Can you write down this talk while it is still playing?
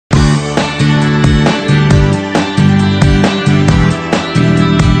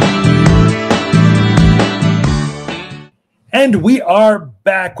And we are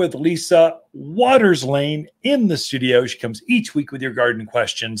back with Lisa Waters Lane in the studio. She comes each week with your garden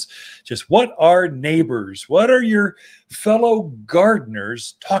questions. Just what are neighbors? What are your fellow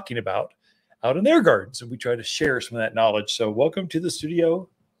gardeners talking about out in their gardens? And we try to share some of that knowledge. So welcome to the studio,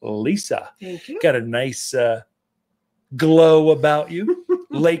 Lisa. Thank you. Got a nice glow about you.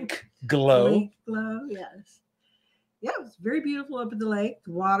 Lake glow. Lake glow, yes. Yeah, it's very beautiful up at the lake.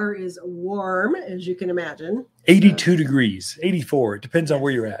 The water is warm, as you can imagine. 82 degrees, 84. It depends on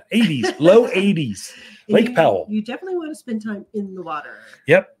where you're at. 80s, low 80s. Lake Powell. You definitely want to spend time in the water.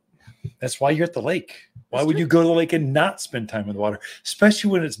 Yep. That's why you're at the lake. Why would you go to the lake and not spend time in the water,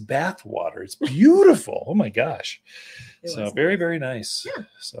 especially when it's bath water? It's beautiful. Oh, my gosh. So very, very nice. Yeah.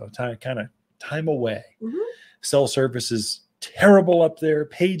 So time away. Mm-hmm. Cell service is terrible up there.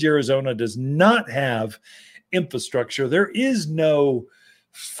 Page, Arizona does not have infrastructure. There is no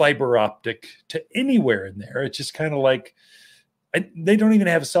fiber optic to anywhere in there. It's just kind of like, they don't even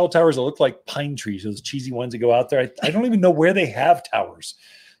have cell towers that look like pine trees, those cheesy ones that go out there. I don't even know where they have towers.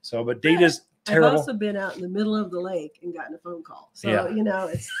 So, but data's terrible. I've also been out in the middle of the lake and gotten a phone call. So,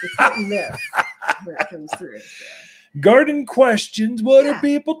 it's getting there where it comes through. So. Garden questions. What are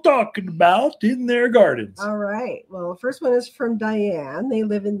people talking about in their gardens? All right. Well, the first one is from Diane. They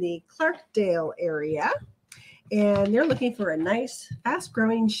live in the Clarkdale area. And they're looking for a nice,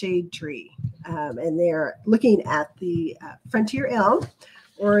 fast-growing shade tree. And they're looking at the frontier elm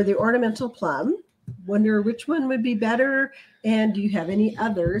or the ornamental plum. Wonder which one would be better. And do you have any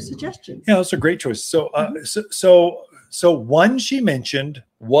other suggestions? Yeah, that's a great choice. So, so one she mentioned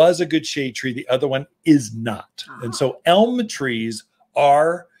was a good shade tree. The other one is not. And so elm trees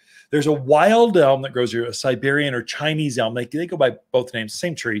there's a wild elm that grows here, a Siberian or Chinese elm. They go by both names,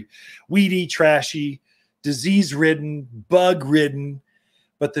 same tree. Weedy, trashy, disease-ridden, bug-ridden,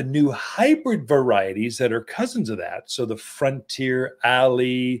 but the new hybrid varieties that are cousins of that, so the Frontier,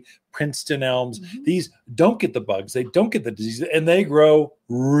 Alley, Princeton elms, these don't get the bugs, they don't get the disease, and they grow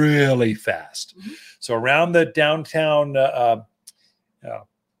really fast. So around the downtown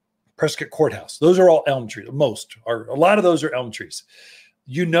Prescott Courthouse, those are all elm trees. A lot of those are elm trees.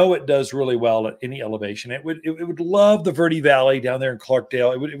 It does really well at any elevation. It would love the Verde Valley down there in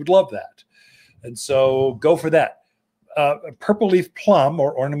Clarkdale. It would love that. And so go for that. Purple leaf plum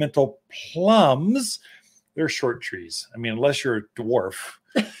or ornamental plums, they're short trees. I mean, unless you're a dwarf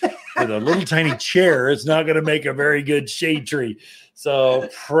with a little tiny chair, it's not going to make a very good shade tree. So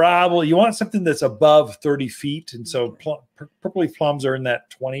probably you want something that's above 30 feet. And so purple leaf plums are in that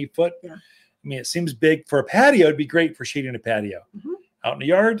 20 foot. Yeah. I mean, it seems big for a patio. It'd be great for shading a patio. Out in the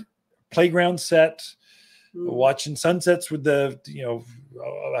yard, playground set, watching sunsets with a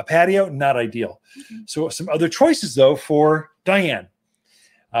patio, not ideal. So some other choices though for Diane,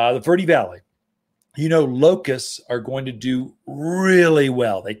 the Verde Valley. Locusts are going to do really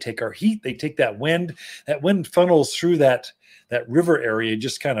well. They take our heat, they take that wind. That wind funnels through that river area,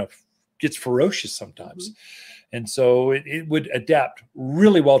 just kind of gets ferocious sometimes. And so it would adapt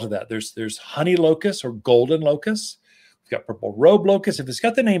really well to that. There's honey locusts or golden locusts. Got purple robe locust. If it's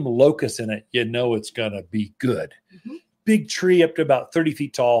got the name locust in it, it's going to be good. Big tree up to about 30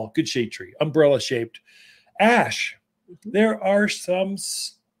 feet tall, good shade tree, umbrella shaped. Ash. There are some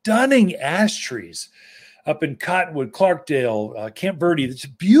stunning ash trees up in Cottonwood, Clarkdale, Camp Verde. It's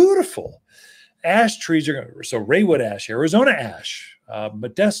beautiful. Ash trees so Raywood ash, Arizona ash,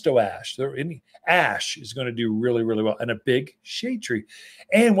 Modesto ash. Ash is going to do really, really well, and a big shade tree.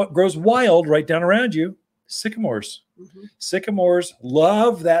 And what grows wild right down around you, sycamores. Sycamores,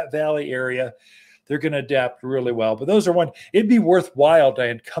 love that valley area. They're going to adapt really well. But those are it'd be worthwhile,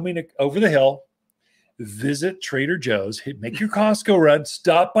 Diane, coming over the hill, visit Trader Joe's, make your Costco run,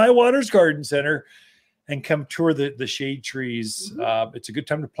 stop by Waters Garden Center, and come tour the shade trees. It's a good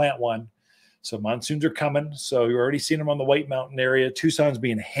time to plant one. So monsoons are coming. So you're already seeing them on the White Mountain area. Tucson's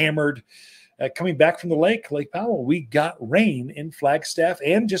being hammered. Coming back from the Lake Powell, we got rain in Flagstaff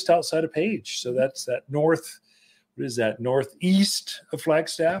and just outside of Page. So that's that northeast of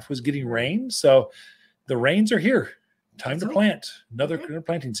Flagstaff was getting rain. So the rains are here. Time to plant. Another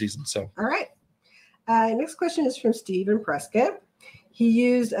planting season. So all right. Next question is from Steve in Prescott. He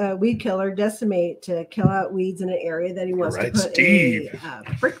used a weed killer, Decimate, to kill out weeds in an area that he wants to put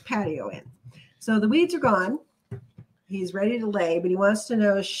a brick patio in. So the weeds are gone. He's ready to lay, but he wants to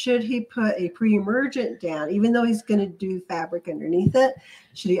know, should he put a pre-emergent down? Even though he's going to do fabric underneath it,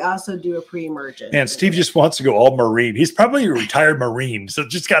 should he also do a pre-emergent? And Steve just wants to go all marine. He's probably a retired Marine. So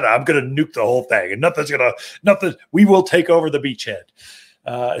I'm going to nuke the whole thing. And we will take over the beachhead.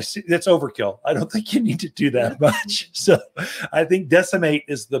 That's overkill. I don't think you need to do that much. So I think Decimate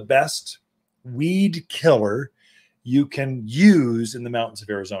is the best weed killer you can use in the mountains of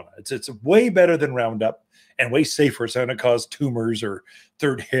Arizona. It's way better than Roundup and way safer. It's not going to cause tumors or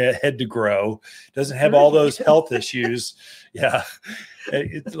third head to grow. Doesn't have all those health issues. Yeah.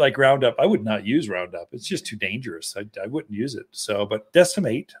 It's like Roundup. I would not use Roundup. It's just too dangerous. I wouldn't use it. So, but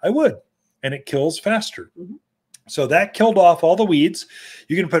Decimate, I would. And it kills faster. Mm-hmm. So that killed off all the weeds.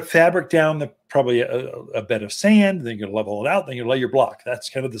 You're going to put fabric down, probably a bed of sand. Then you're going to level it out. Then you lay your block. That's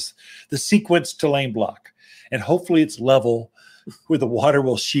kind of the sequence to laying block. And hopefully it's level where the water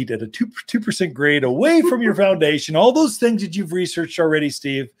will sheet at a 2% grade away from your foundation. All those things that you've researched already,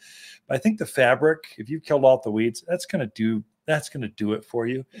 Steve. But I think the fabric, if you've killed off the weeds, that's going to do it for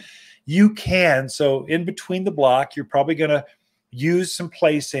you. You can. So in between the block, you're probably going to use some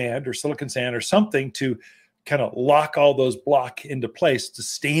play sand or silicon sand or something to kind of lock all those block into place. It's a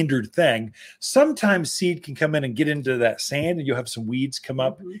standard thing. Sometimes seed can come in and get into that sand and you'll have some weeds come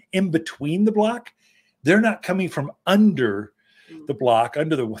up in between the block. They're not coming from under the block,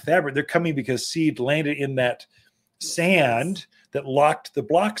 under the fabric. They're coming because seed landed in that sand that locked the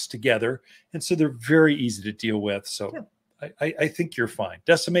blocks together. And so they're very easy to deal with. So I think you're fine.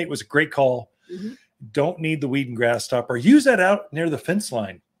 Decimate was a great call. Mm-hmm. Don't need the weed and grass stopper. Use that out near the fence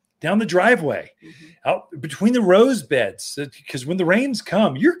line, down the driveway, out between the rose beds. Because when the rains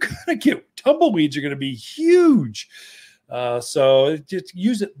come, you're going to get tumbleweeds are going to be huge. So just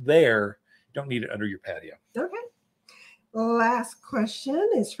use it there. Don't need it under your patio. Okay. Last question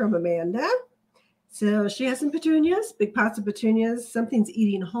is from Amanda. So she has some petunias, big pots of petunias. Something's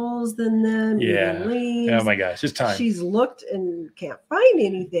eating holes in them. Yeah. Leaves. Oh my gosh, it's time. She's looked and can't find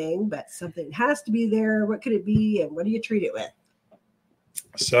anything, but something has to be there. What could it be? And what do you treat it with?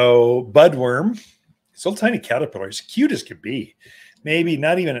 So budworm, it's little tiny caterpillars, cute as could be, maybe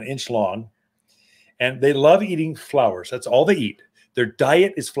not even an inch long. And they love eating flowers. That's all they eat. Their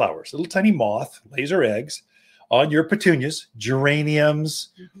diet is flowers. Little tiny moth lays her eggs on your petunias, geraniums.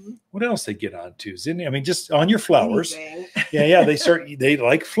 Mm-hmm. What else they get onto? I mean, just on your flowers. Yeah. They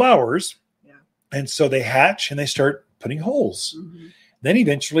like flowers. Yeah. And so they hatch and they start putting holes. Mm-hmm. Then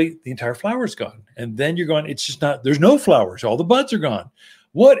eventually the entire flower is gone. And then you're going, it's just not, there's no flowers. All the buds are gone.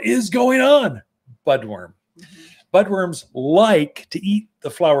 What is going on? Budworm. Mm-hmm. Budworms like to eat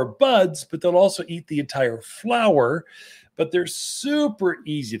the flower buds, but they'll also eat the entire flower. But they're super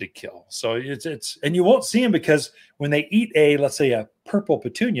easy to kill. So it's and you won't see them because when they eat let's say a purple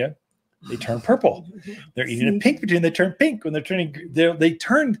petunia, they turn purple. They're eating a pink petunia, they turn pink. When they're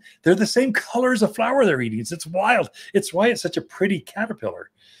they're the same color as a flower they're eating. It's wild. It's why it's such a pretty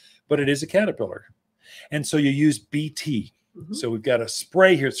caterpillar, but it is a caterpillar. And so you use BT. Mm-hmm. So we've got a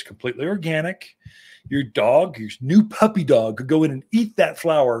spray here. It's completely organic. Your dog, your new puppy dog could go in and eat that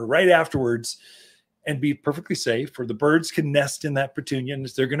flower right afterwards and be perfectly safe, or the birds can nest in that petunia and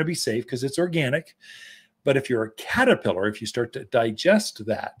they're going to be safe because it's organic. But if you're a caterpillar, if you start to digest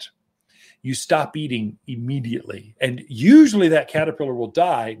that, you stop eating immediately. And usually that caterpillar will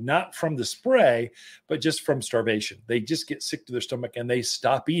die, not from the spray, but just from starvation. They just get sick to their stomach and they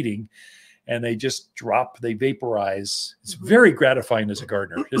stop eating and they just drop, they vaporize. It's very gratifying as a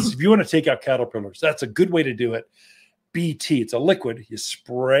gardener. If you want to take out caterpillars, that's a good way to do it. BT, it's a liquid. You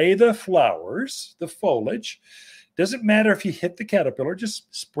spray the flowers, the foliage. Doesn't matter if you hit the caterpillar,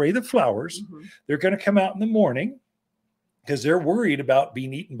 just spray the flowers. Mm-hmm. They're going to come out in the morning because they're worried about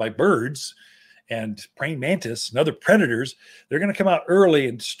being eaten by birds and praying mantis and other predators. They're going to come out early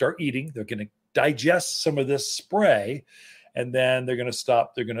and start eating. They're going to digest some of this spray, and then they're going to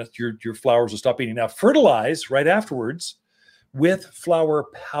stop. Your flowers will stop eating. Now, fertilize right afterwards with Flower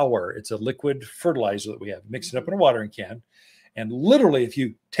Power. It's a liquid fertilizer that we have. Mix it up in a watering can. And literally, if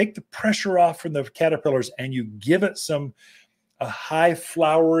you take the pressure off from the caterpillars and you give it a high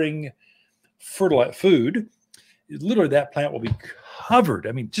flowering food, literally that plant will be covered.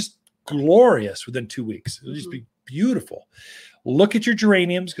 I mean, just glorious within 2 weeks. It'll just be beautiful. Look at your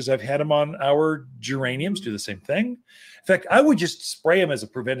geraniums, because I've had them on our geraniums, do the same thing. In fact, I would just spray them as a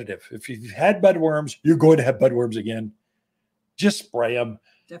preventative. If you've had budworms, you're going to have budworms again. Just spray them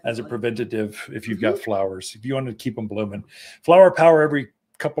as a preventative if you've got flowers. If you want to keep them blooming. Flower Power every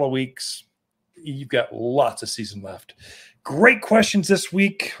couple of weeks. You've got lots of season left. Great questions this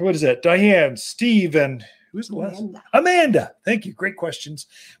week. What is that? Diane, Steve, and who's the last? Amanda. Thank you. Great questions.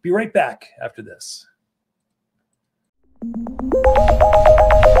 Be right back after this.